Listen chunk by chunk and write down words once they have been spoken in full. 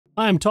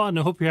Hi, I'm Todd, and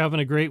I hope you're having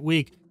a great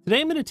week.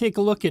 Today I'm going to take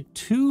a look at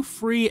 2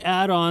 free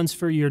add-ons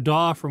for your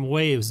DAW from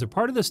Waves. They're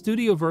part of the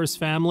StudioVerse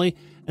family,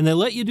 and they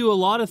let you do a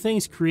lot of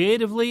things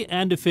creatively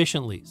and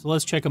efficiently. So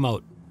let's check them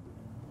out.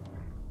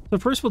 So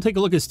first we'll take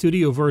a look at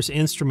StudioVerse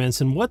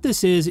instruments, and what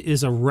this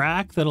is a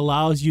rack that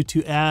allows you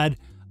to add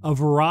a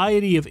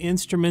variety of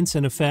instruments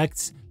and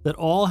effects that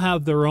all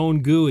have their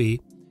own GUI,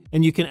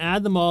 and you can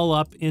add them all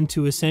up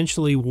into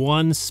essentially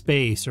one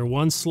space or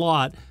one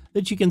slot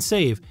that you can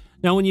save.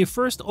 Now, when you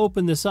first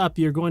open this up,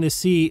 you're going to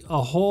see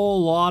a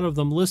whole lot of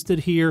them listed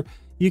here.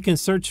 You can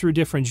search through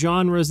different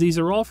genres. These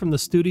are all from the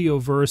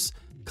StudioVerse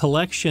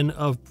collection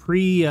of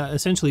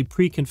essentially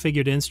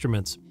pre-configured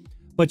instruments.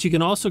 But you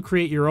can also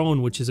create your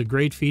own, which is a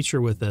great feature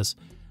with this.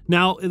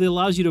 Now, it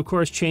allows you to, of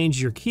course, change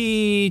your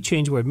key,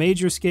 change what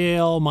major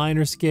scale,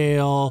 minor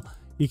scale.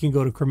 You can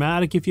go to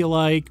chromatic if you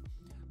like.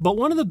 But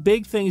one of the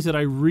big things that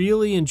I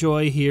really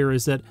enjoy here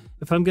is that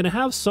if I'm going to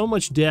have so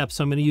much depth,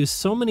 so I'm going to use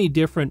so many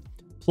different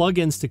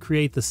plugins to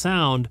create the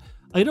sound,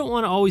 I don't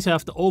want to always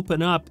have to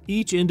open up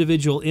each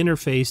individual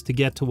interface to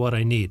get to what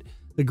I need.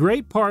 The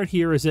great part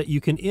here is that you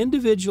can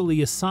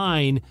individually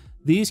assign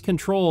these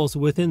controls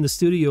within the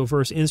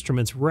StudioVerse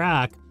Instruments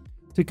rack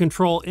to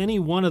control any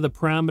one of the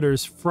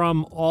parameters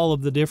from all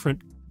of the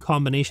different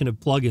combination of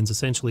plugins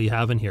essentially you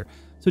have in here.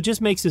 So it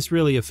just makes this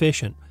really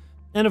efficient.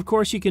 And of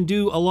course, you can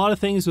do a lot of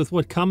things with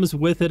what comes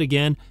with it.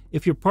 Again,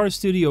 if you're part of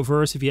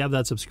StudioVerse, if you have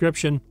that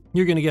subscription,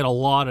 you're going to get a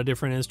lot of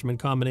different instrument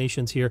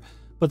combinations here.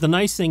 But the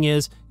nice thing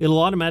is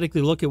it'll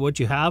automatically look at what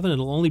you have and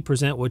it'll only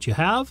present what you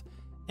have.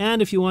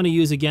 And if you want to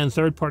use, again,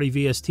 third-party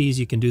VSTs,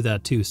 you can do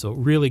that too. So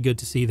really good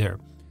to see there.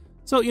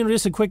 So,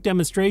 just a quick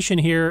demonstration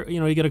here.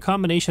 You get a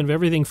combination of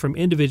everything from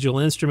individual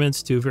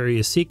instruments to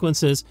various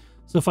sequences.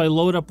 So if I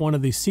load up one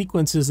of these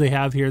sequences they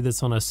have here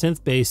that's on a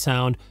synth-based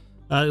sound,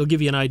 it'll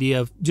give you an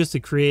idea of just a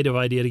creative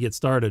idea to get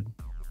started.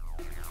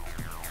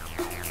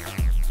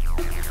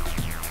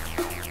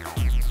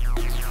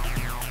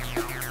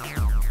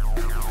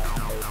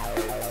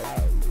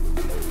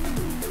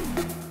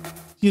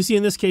 You see,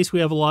 in this case, we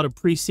have a lot of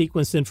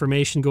pre-sequenced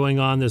information going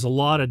on. There's a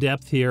lot of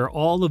depth here.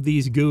 All of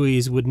these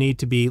GUIs would need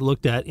to be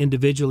looked at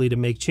individually to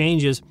make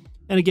changes.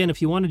 And again,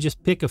 if you want to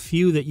just pick a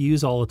few that you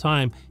use all the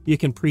time, you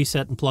can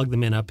preset and plug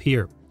them in up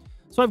here.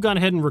 So I've gone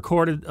ahead and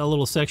recorded a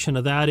little section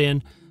of that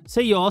in.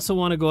 Say you also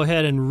want to go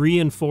ahead and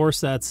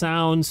reinforce that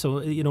sound. So,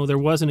 there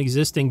was an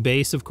existing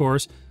bass, of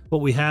course,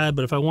 what we had,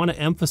 but if I want to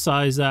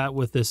emphasize that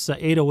with this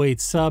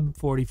 808 sub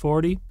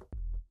 4040,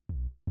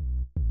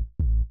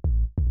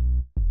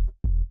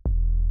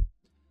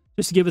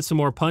 just to give it some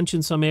more punch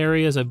in some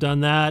areas, I've done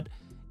that.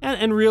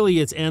 And really,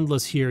 it's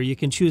endless here. You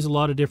can choose a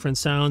lot of different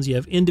sounds. You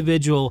have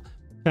individual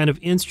kind of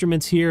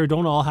instruments here.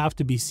 Don't all have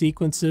to be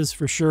sequences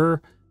for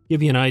sure.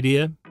 Give you an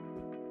idea.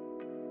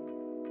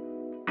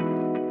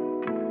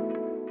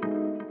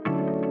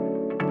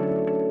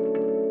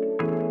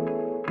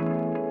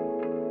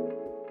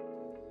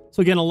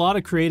 So again, a lot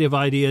of creative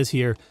ideas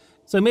here.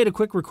 So I made a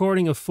quick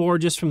recording of 4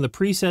 just from the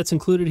presets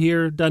included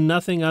here. Done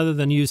nothing other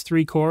than use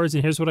 3 chords,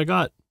 and here's what I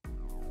got.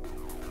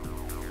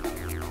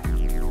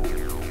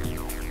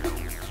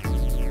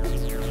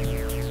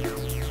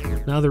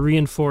 Now the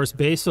reinforced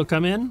bass will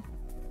come in.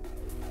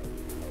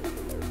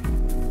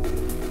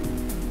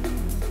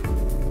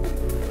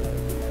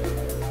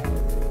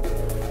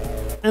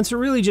 And so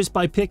really just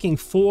by picking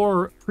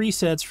 4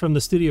 presets from the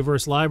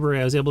StudioVerse library,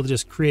 I was able to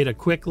just create a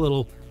quick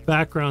little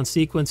background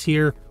sequence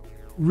here.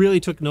 Really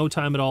took no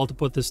time at all to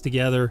put this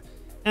together.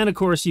 And of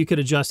course, you could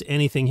adjust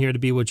anything here to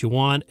be what you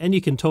want, and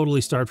you can totally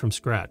start from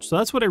scratch. So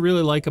that's what I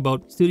really like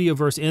about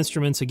StudioVerse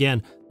Instruments.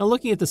 Again, now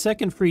looking at the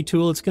second free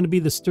tool, it's going to be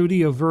the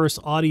StudioVerse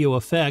Audio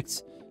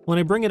Effects. When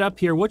I bring it up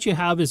here, what you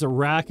have is a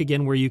rack,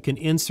 again, where you can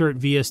insert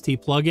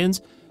VST plugins.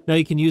 Now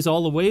you can use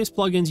all the Waves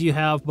plugins you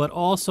have, but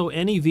also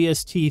any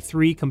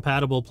VST3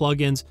 compatible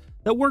plugins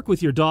that work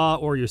with your DAW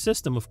or your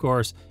system, of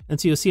course. And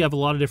so you'll see I have a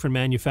lot of different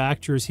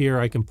manufacturers here.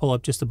 I can pull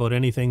up just about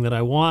anything that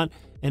I want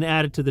and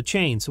add it to the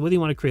chain. So whether you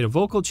want to create a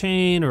vocal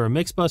chain or a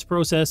mix bus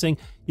processing,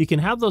 you can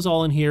have those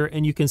all in here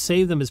and you can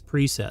save them as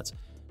presets.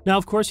 Now,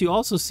 of course, you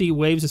also see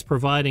Waves is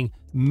providing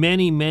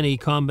many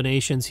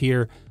combinations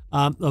here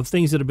of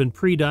things that have been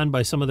pre-done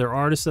by some of their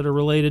artists that are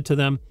related to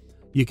them.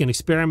 You can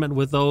experiment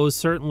with those.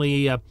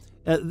 Certainly,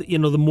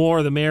 the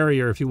more the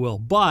merrier, if you will.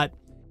 But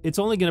it's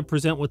only going to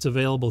present what's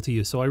available to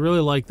you. So I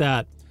really like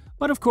that.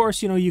 But of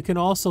course, you can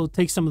also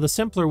take some of the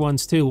simpler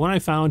ones too. One I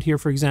found here,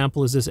 for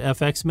example, is this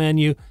FX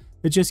menu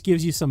that just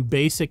gives you some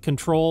basic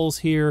controls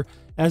here,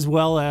 as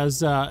well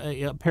as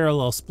a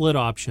parallel split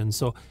option.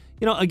 So,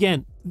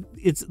 again,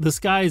 the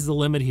sky is the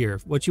limit here.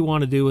 What you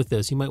want to do with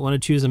this, you might want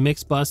to choose a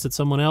mix bus that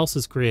someone else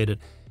has created.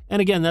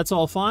 And again, that's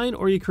all fine,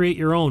 or you create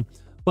your own.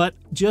 But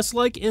just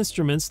like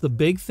instruments, the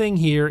big thing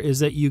here is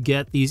that you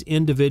get these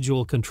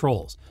individual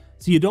controls.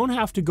 So you don't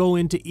have to go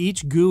into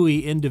each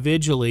GUI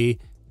individually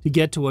to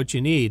get to what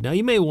you need. Now,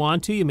 you may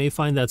want to, you may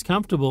find that's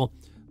comfortable,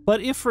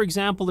 but if, for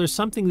example, there's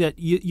something that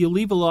you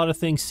leave a lot of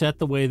things set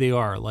the way they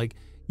are, like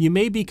you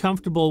may be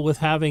comfortable with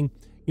having,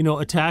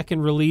 attack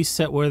and release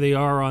set where they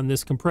are on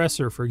this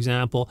compressor, for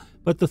example,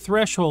 but the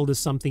threshold is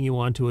something you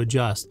want to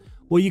adjust.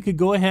 Well, you could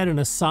go ahead and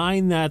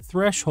assign that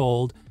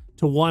threshold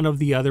to one of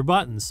the other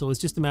buttons. So it's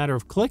just a matter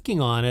of clicking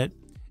on it,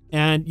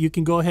 and you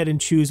can go ahead and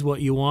choose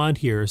what you want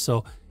here.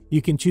 So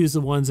you can choose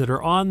the ones that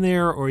are on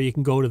there, or you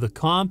can go to the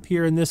comp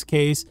here in this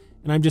case,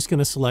 and I'm just going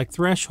to select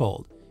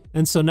threshold.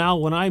 And so now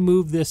when I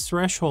move this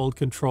threshold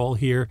control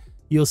here,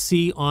 you'll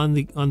see on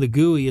the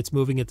GUI it's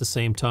moving at the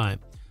same time.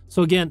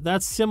 So again,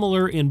 that's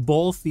similar in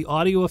both the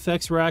audio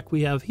effects rack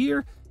we have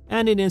here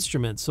and in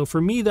instruments. So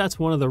for me, that's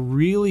one of the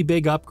really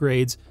big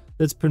upgrades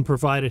that's been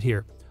provided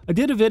here. I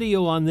did a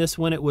video on this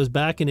when it was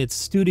back in its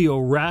studio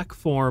rack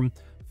form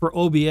for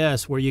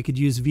OBS, where you could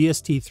use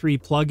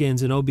VST3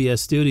 plugins in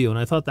OBS Studio, and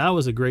I thought that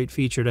was a great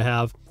feature to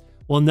have.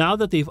 Well, now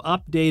that they've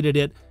updated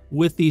it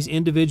with these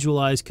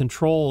individualized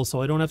controls,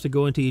 so I don't have to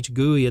go into each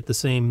GUI at the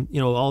same,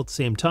 all at the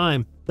same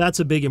time, that's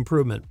a big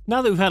improvement.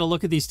 Now that we've had a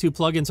look at these two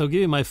plugins, I'll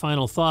give you my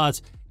final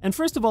thoughts. And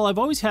first of all, I've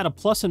always had a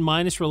plus and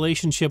minus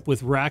relationship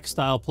with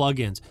rack-style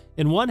plugins.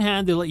 In one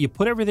hand, they let you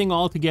put everything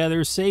all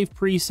together, save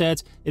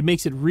presets. It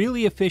makes it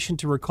really efficient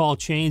to recall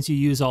chains you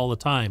use all the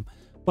time.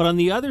 But on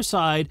the other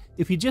side,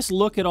 if you just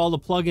look at all the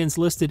plugins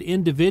listed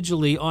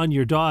individually on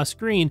your DAW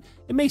screen,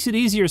 it makes it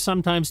easier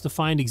sometimes to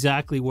find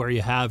exactly where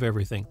you have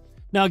everything.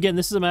 Now again,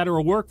 this is a matter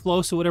of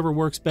workflow, so whatever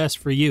works best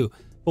for you.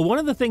 But one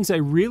of the things I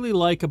really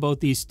like about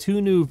these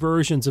two new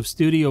versions of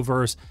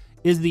StudioVerse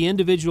is the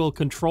individual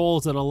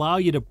controls that allow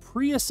you to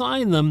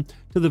pre-assign them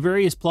to the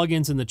various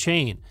plugins in the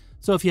chain.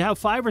 So if you have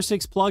 5 or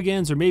 6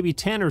 plugins, or maybe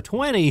 10 or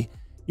 20,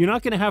 you're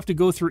not going to have to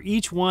go through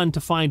each one to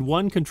find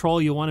one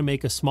control you want to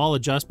make a small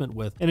adjustment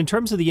with. And in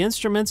terms of the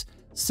instruments,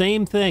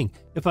 same thing.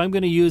 If I'm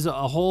going to use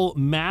a whole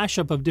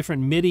mashup of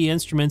different MIDI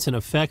instruments and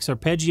effects,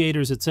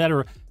 arpeggiators,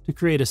 etc., to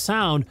create a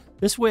sound,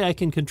 this way I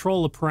can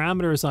control the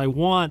parameters I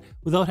want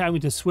without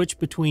having to switch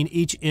between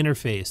each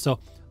interface. So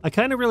I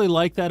kind of really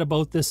like that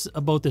about this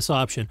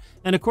option.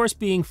 And of course,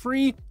 being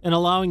free and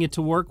allowing it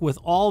to work with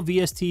all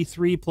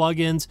VST3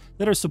 plugins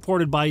that are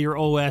supported by your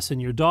OS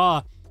and your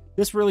DAW,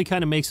 this really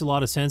kind of makes a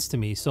lot of sense to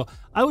me. So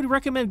I would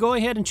recommend go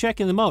ahead and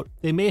checking them out.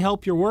 They may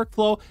help your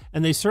workflow,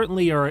 and they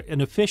certainly are an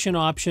efficient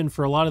option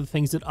for a lot of the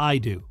things that I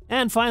do.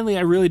 And finally,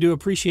 I really do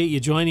appreciate you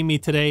joining me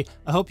today.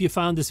 I hope you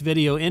found this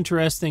video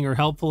interesting or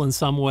helpful in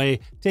some way.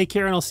 Take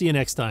care, and I'll see you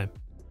next time.